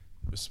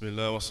بسم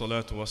الله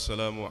والصلاة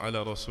والسلام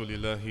على رسول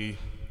الله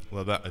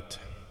وبعد.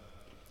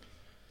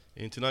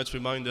 In tonight's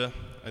reminder,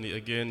 and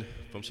again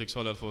from Sheikh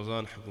Salih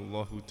Al-Fawzan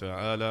Hafidhullah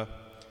Ta'ala,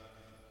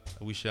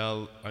 we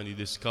shall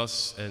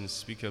discuss and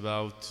speak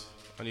about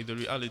the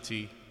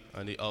reality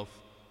of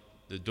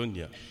the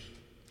dunya.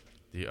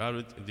 The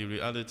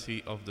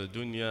reality of the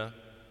dunya,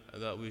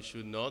 that we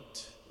should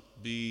not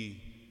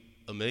be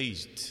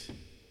amazed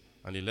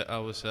and let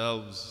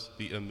ourselves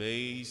be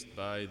amazed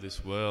by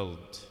this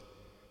world,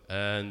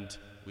 and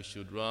we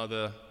should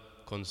rather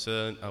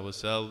concern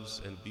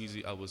ourselves and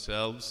busy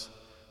ourselves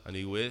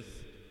with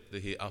the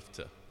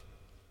hereafter.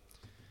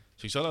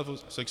 Sheikh Salih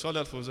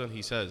Al-Fawzan,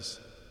 he says,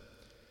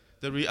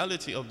 the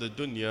reality of the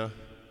dunya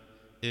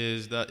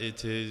is that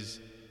it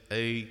is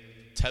a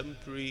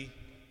temporary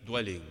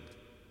dwelling,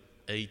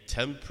 a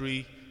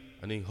temporary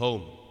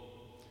home,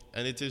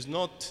 and it is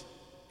not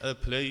a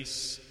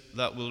place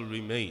that will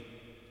remain.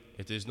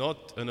 It is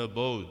not an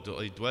abode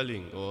or a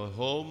dwelling or a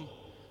home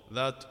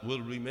that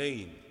will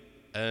remain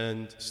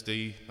and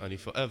stay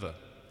forever.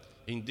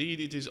 Indeed,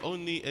 it is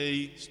only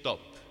a stop.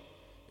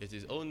 It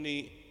is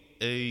only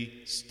a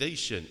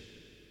station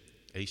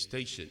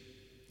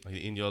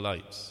in your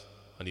lives.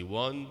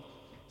 One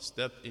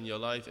step in your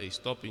life, a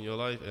stop in your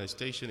life, and a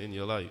station in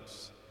your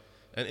lives.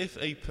 And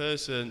if a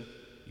person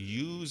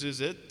uses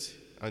it,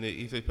 and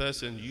if a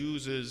person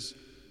uses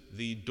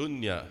the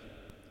dunya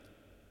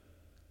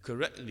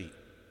correctly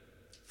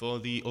for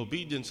the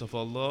obedience of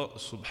Allah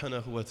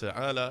subhanahu wa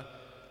ta'ala,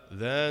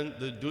 then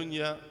the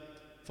dunya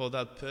for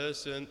that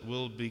person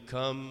will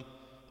become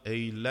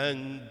a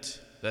land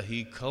that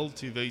he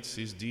cultivates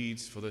his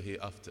deeds for the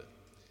hereafter.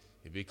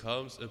 It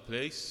becomes a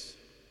place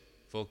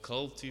for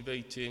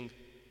cultivating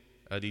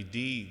the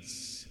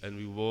deeds and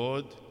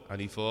reward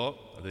for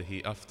the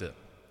hereafter.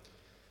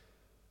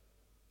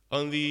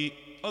 On the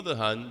other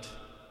hand,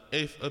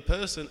 if a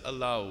person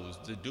allows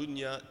the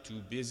dunya to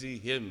busy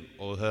him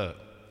or her,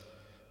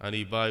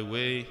 by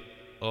way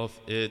of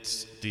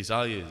its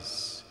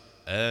desires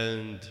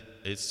and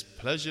its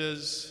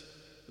pleasures,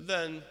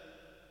 then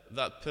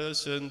that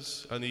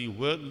person's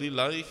worldly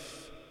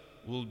life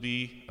will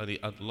be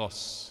at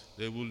loss.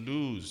 They will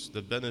lose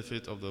the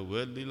benefit of the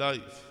worldly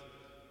life,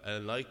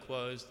 and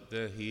likewise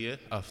the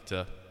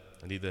hereafter,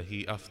 the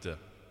hereafter.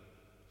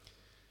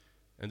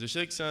 And the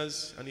Shaykh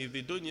says,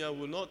 the dunya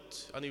will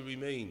not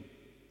remain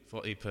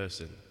for a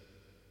person.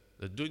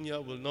 The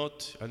dunya will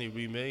not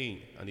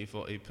remain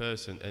for a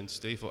person and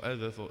stay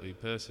forever for a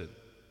person.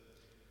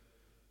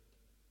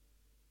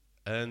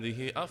 And the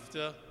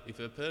hereafter, if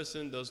a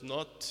person does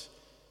not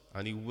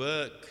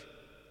work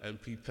and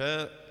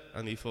prepare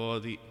for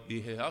the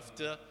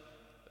hereafter,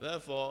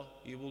 therefore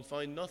he will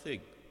find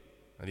nothing.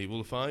 And he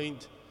will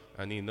find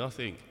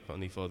nothing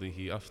for the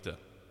hereafter.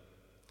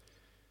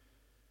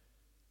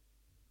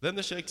 Then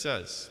the Shaykh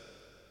says,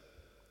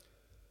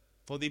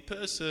 for the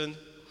person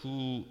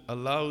who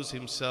allows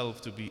himself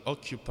to be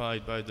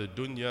occupied by the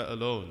dunya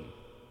alone,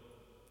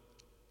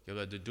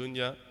 the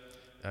dunya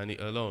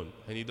alone,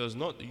 and he does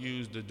not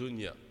use the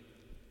dunya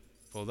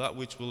for that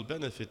which will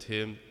benefit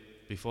him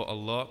before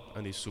Allah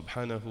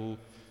subhanahu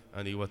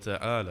wa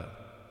ta'ala,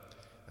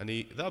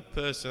 that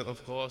person,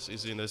 of course,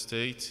 is in a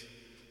state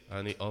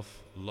of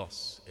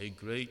loss, a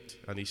great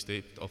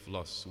state of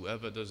loss.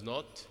 Whoever does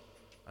not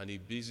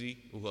busy,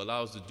 who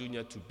allows the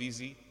dunya to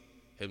busy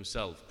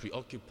himself,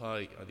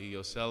 preoccupy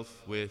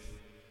yourself with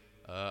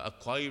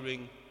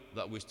acquiring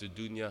that which the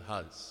dunya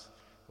has,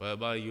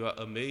 whereby you are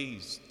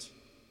amazed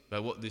by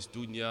what this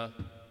dunya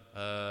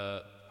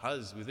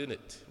has within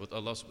it, what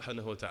Allah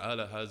subhanahu wa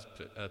ta'ala has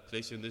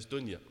placed in this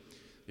dunya.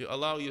 You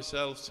allow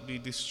yourselves to be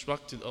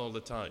distracted all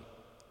the time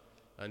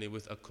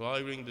with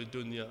acquiring the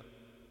dunya,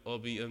 or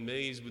be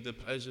amazed with the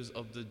pleasures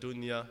of the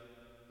dunya,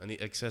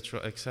 etc.,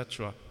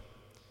 etc.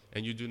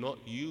 And you do not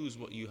use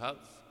what you have,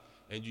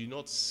 and you do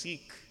not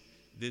seek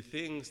the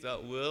things that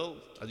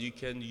you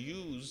can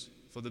use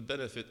for the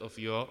benefit of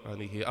your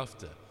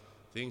hereafter,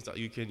 things that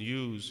you can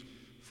use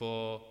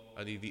for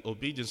the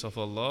obedience of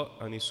Allah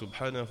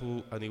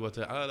subhanahu wa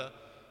ta'ala.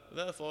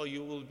 Therefore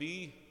you will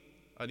be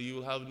you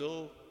will have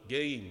no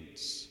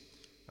gains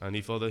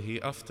for the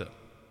hereafter.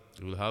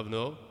 You will have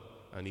no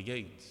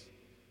gains.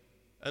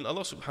 And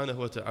Allah subhanahu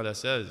wa ta'ala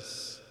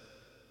says,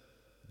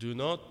 do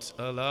not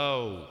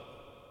allow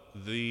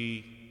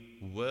the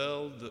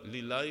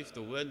worldly life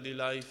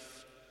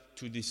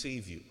to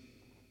deceive you.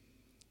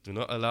 Do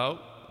not allow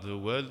the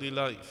worldly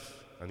life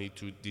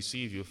to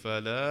deceive you.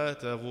 فَلَا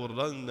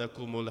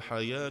تَغُرَّنَّكُمُ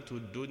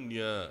الْحَيَاةُ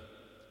الدُّنْيَا.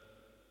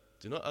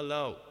 Do not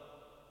allow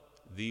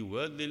the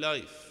worldly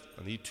life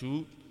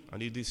to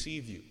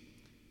deceive you.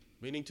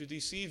 Meaning to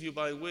deceive you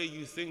by way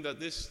you think that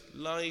this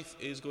life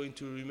is going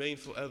to remain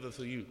forever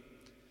for you,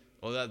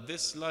 or that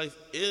this life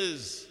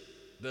is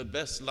the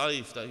best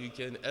life that you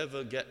can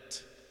ever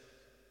get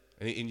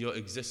in your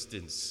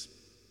existence.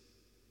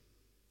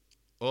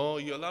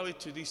 Or you allow it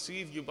to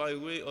deceive you by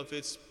way of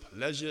its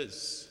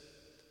pleasures,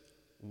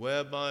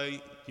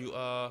 whereby you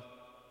are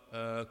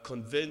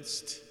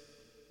convinced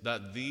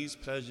that these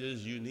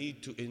pleasures, you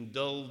need to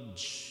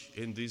indulge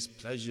in these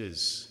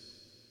pleasures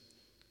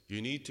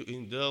You need to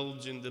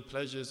indulge in the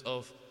pleasures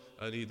of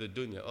the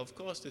dunya. Of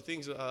course, the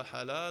things that are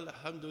halal,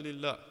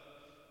 alhamdulillah.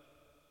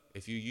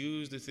 If you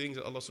use the things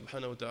that Allah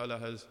subhanahu wa ta'ala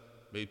has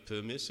made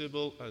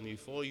permissible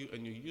for you,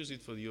 and you use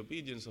it for the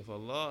obedience of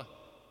Allah,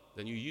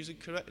 then you use it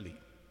correctly.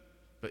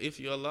 But if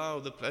you allow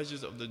the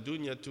pleasures of the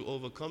dunya to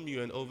overcome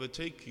you and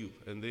overtake you,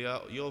 and they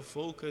are your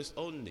focus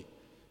only,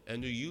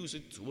 and you use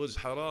it towards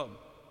haram,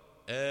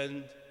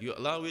 and you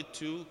allow it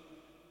to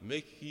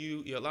make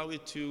you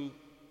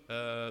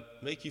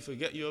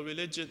forget your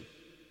religion,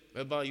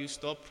 whereby you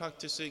stop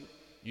practicing,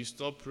 you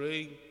stop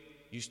praying,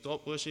 you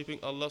stop worshipping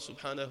Allah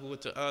subhanahu wa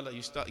ta'ala,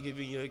 you start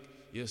giving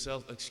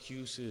yourself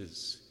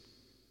excuses.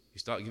 You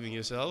start giving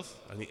yourself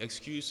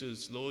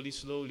excuses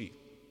slowly,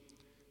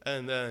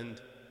 and then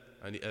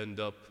you end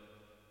up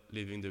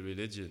leaving the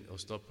religion or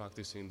stop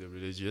practicing the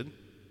religion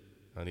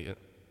in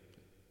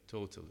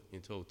total.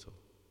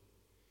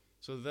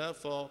 So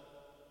therefore,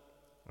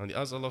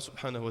 as Allah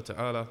subhanahu wa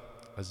ta'ala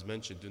has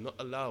mentioned, do not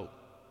allow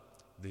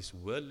this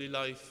worldly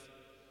life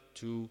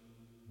to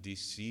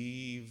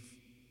deceive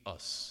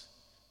us.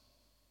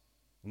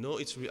 Know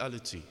its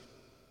reality,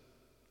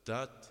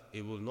 that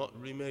it will not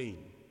remain.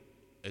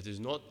 It is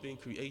not being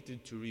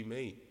created to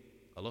remain.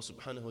 Allah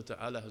subhanahu wa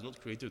ta'ala has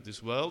not created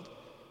this world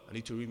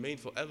and to remain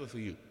forever for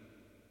you.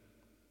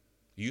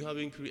 You have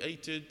been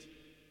created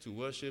to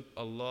worship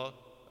Allah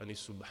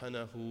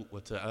subhanahu wa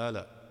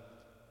ta'ala.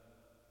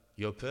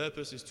 Your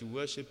purpose is to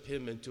worship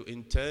Him and to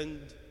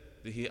intend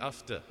the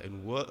hereafter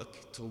and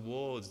work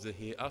towards the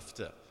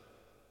hereafter.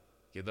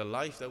 The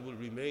life that will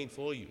remain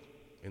for you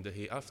in the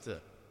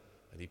hereafter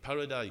and the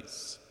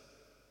paradise.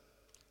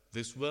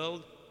 This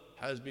world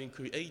has been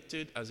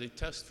created as a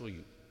test for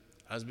you,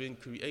 has been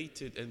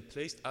created and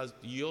placed at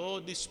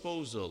your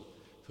disposal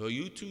for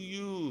you to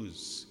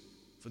use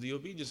for the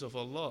obedience of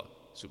Allah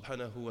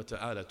subhanahu wa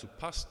ta'ala, to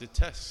pass the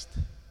test,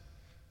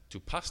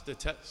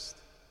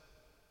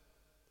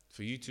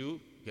 for you to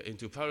get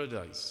into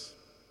paradise.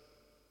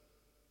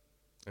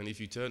 And if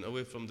you turn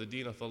away from the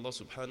deen of Allah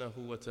subhanahu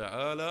wa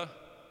ta'ala,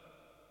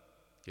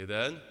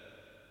 then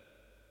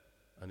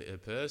a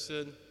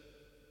person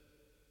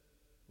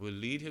will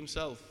lead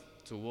himself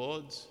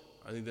towards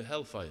the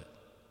hellfire.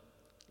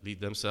 Lead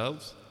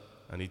themselves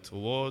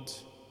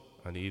towards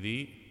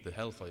the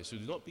hellfire. So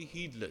do not be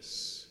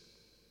heedless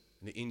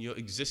in your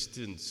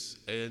existence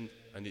in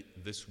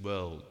this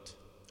world.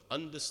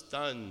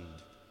 Understand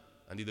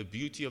the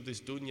beauty of this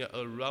dunya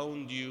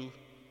around you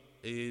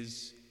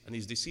is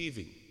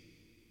deceiving.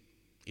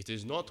 It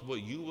is not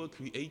what you were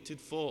created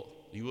for.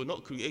 You were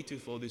not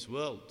created for this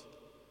world,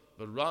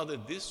 but rather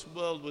this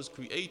world was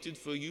created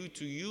for you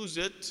to use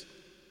it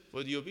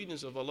for the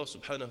obedience of Allah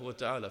subhanahu wa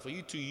ta'ala, for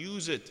you to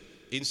use it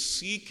in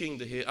seeking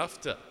the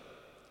hereafter,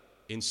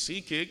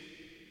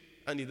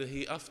 the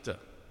hereafter.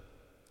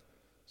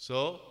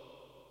 So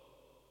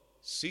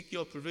seek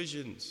your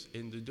provisions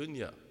in the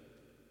dunya.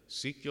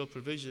 Seek your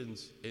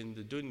provisions in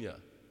the dunya,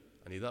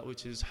 that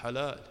which is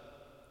halal.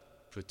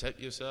 Protect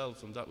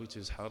yourself from that which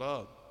is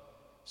haram.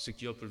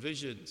 Seek your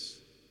provisions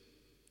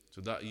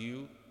so that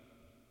you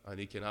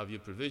can have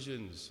your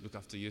provisions. Look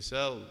after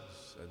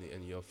yourselves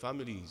and your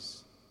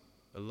families.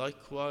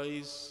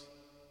 Likewise,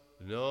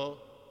 know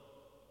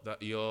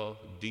that your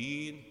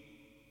deen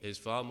is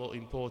far more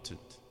important.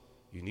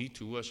 You need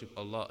to worship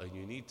Allah and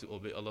you need to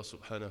obey Allah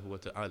subhanahu wa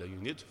ta'ala. You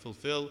need to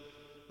fulfill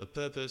the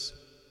purpose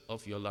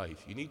of your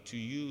life. You need to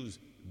use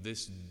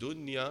this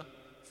dunya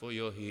for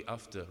your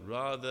hereafter,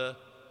 rather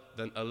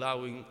than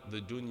allowing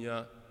the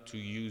dunya to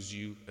use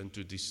you and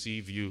to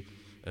deceive you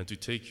and to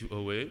take you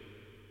away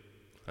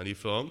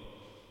from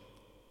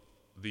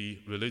the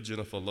religion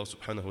of Allah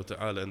subhanahu wa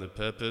ta'ala and the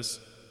purpose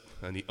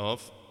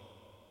of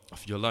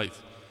your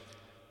life.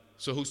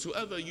 So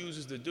whosoever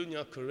uses the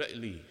dunya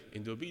correctly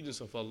in the obedience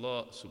of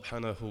Allah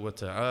subhanahu wa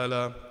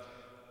ta'ala,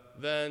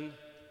 then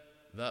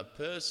that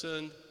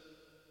person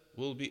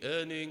will be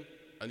earning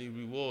any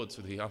rewards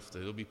for the hereafter.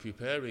 They'll be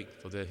preparing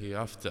for their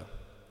hereafter.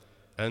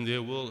 And they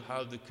will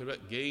have the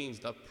correct gains,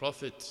 that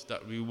profit,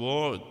 that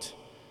reward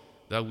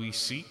that we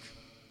seek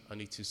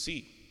to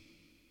see.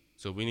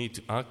 So we need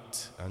to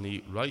act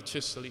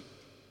righteously.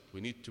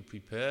 We need to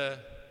prepare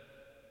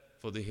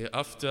for the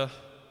hereafter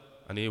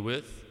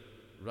with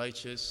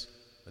righteous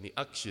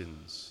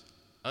actions.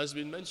 As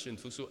been mentioned,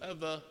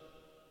 whosoever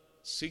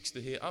seeks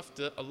the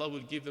hereafter, Allah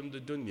will give them the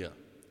dunya.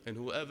 And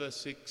whoever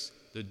seeks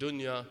the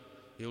dunya,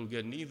 he will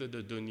get neither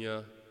the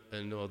dunya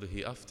nor the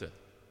hereafter.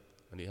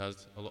 And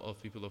as a lot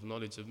of people of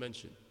knowledge have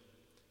mentioned,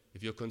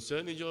 if your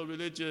concern is your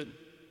religion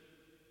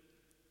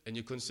and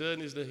your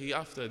concern is the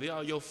hereafter, they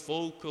are your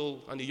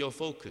focal and your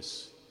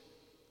focus.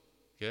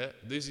 Okay?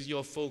 This is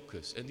your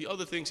focus. And the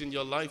other things in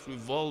your life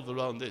revolve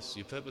around this,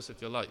 your purpose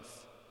of your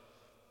life.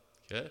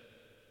 Okay?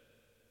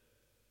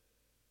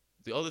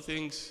 The other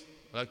things,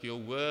 like your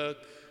work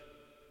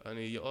and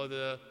your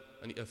other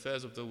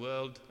affairs of the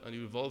world, and it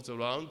revolves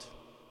around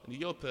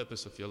your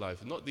purpose of your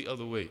life, not the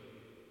other way,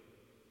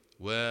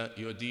 where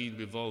your deed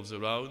revolves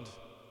around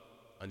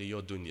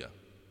your dunya.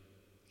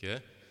 Okay?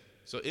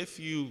 So if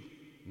you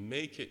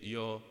make it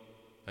your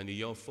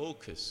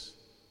focus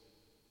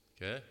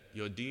Okay?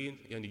 Your deen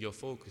and your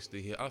focus,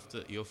 the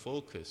hereafter, your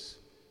focus.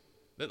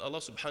 Then Allah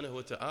subhanahu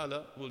wa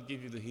ta'ala will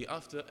give you the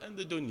hereafter and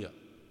the dunya.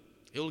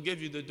 He will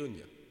give you the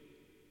dunya.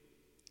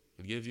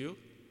 He'll give you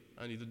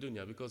and the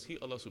dunya, because He,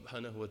 Allah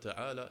subhanahu wa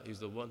ta'ala, is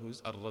the one who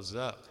is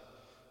Ar-Razzaq.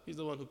 He's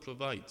the one who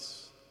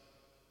provides.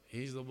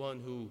 He's the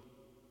one who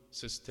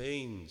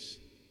sustains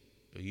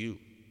you.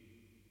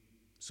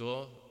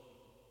 So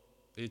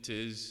it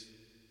is,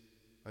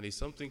 and it's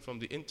something from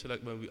the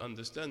intellect when we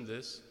understand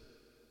this.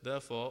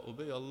 Therefore,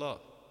 obey Allah,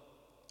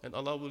 and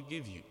Allah will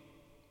give you.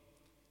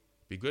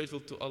 Be grateful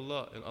to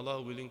Allah, and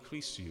Allah will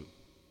increase you.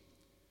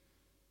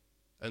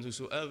 And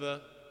whosoever's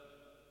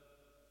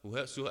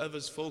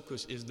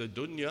focus is the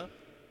dunya,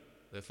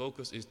 their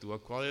focus is to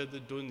acquire the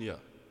dunya,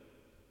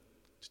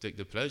 to take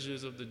the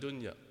pleasures of the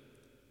dunya.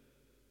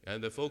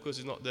 And their focus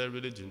is not their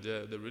religion.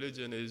 Their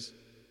religion is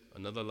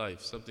another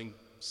life, something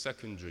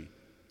secondary,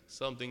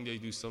 something they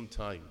do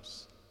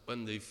sometimes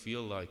when they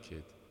feel like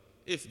it,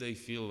 if they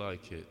feel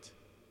like it.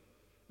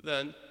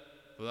 Then,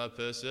 for that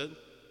person,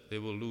 they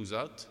will lose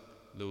out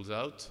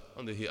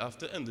on the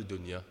hereafter and the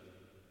dunya.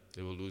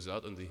 They will lose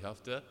out on the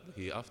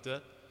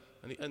hereafter,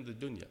 and the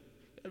dunya.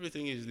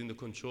 Everything is in the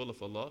control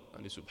of Allah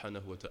and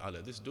subhanahu wa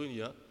ta'ala. This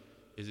dunya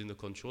is in the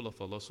control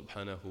of Allah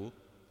subhanahu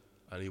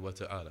wa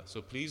ta'ala.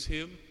 So please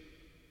Him,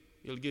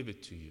 He'll give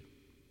it to you.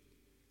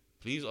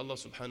 Please Allah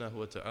subhanahu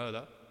wa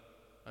ta'ala,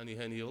 and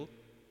He'll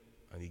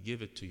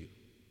give it to you.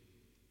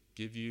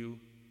 Give you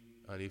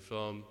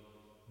from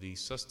the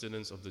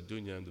sustenance of the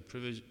dunya and the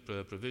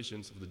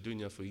provisions of the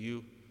dunya for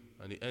you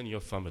and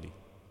your family.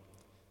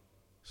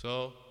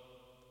 So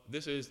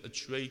this is a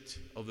trait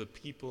of the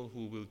people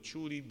who will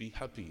truly be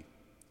happy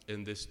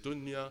in this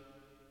dunya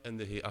and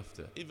the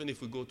hereafter. Even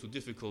if we go to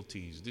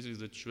difficulties, this is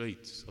the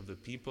traits of the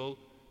people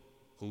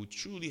who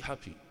truly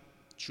happy,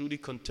 truly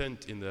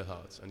content in their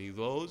hearts, and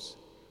those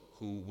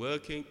who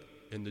working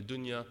in the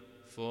dunya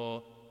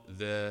for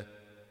their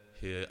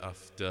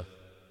hereafter.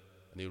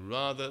 And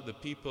rather the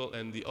people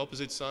and the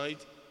opposite side,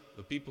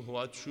 the people who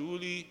are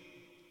truly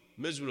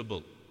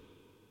miserable.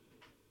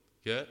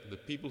 Yeah, the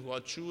people who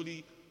are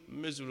truly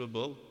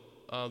miserable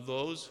are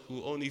those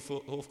who only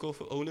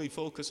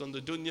focus on the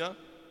dunya,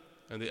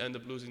 and they end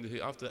up losing the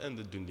hereafter and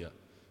the dunya.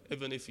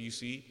 Even if you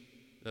see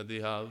that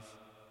they have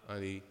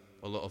a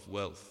lot of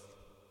wealth,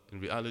 in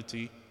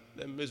reality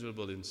they're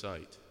miserable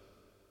inside,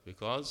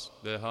 because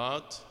the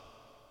heart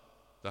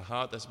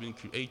has been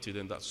created,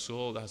 and that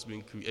soul that has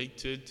been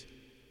created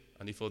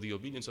and for the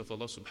obedience of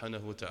Allah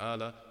subhanahu wa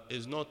ta'ala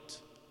is not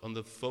on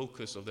the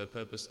focus of their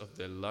purpose of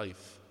their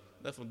life.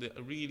 Therefore they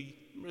are really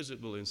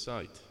miserable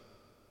inside.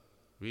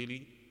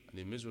 Really, and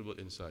they're miserable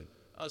inside.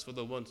 As for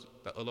the ones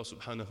that Allah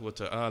subhanahu wa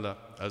ta'ala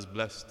has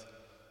blessed,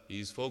 he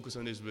is focused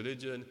on his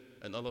religion,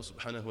 and Allah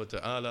subhanahu wa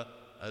ta'ala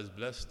has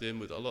blessed him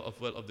with a lot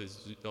of wealth of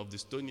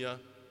this dunya,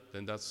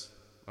 then that's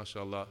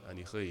mashallah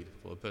and khair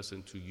for a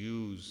person to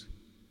use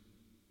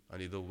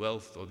the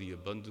wealth or the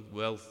abundant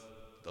wealth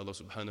that Allah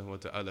subhanahu wa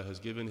ta'ala has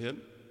given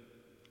him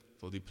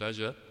for the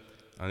pleasure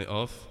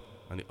of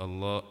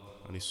Allah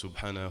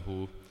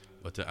subhanahu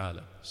wa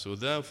ta'ala. So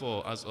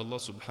therefore, as Allah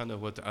subhanahu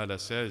wa ta'ala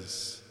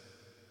says,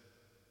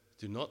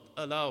 do not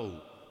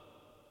allow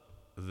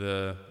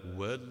the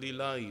worldly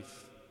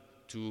life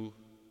to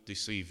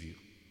deceive you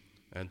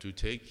and to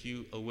take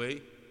you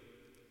away,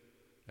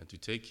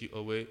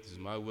 this is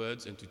my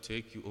words, and to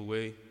take you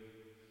away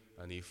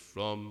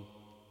from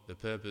the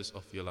purpose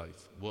of your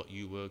life, what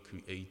you were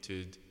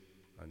created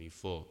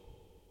for.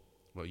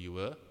 What you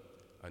were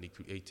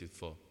created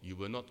for. You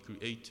were not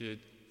created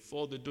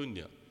for the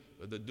dunya,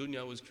 but the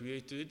dunya was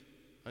created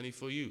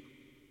for you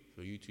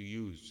to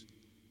use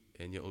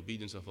in your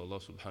obedience of Allah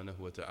subhanahu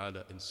wa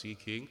ta'ala in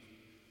seeking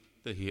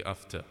the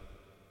hereafter.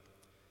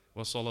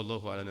 Wa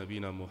sallallahu ala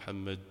nabina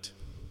Muhammad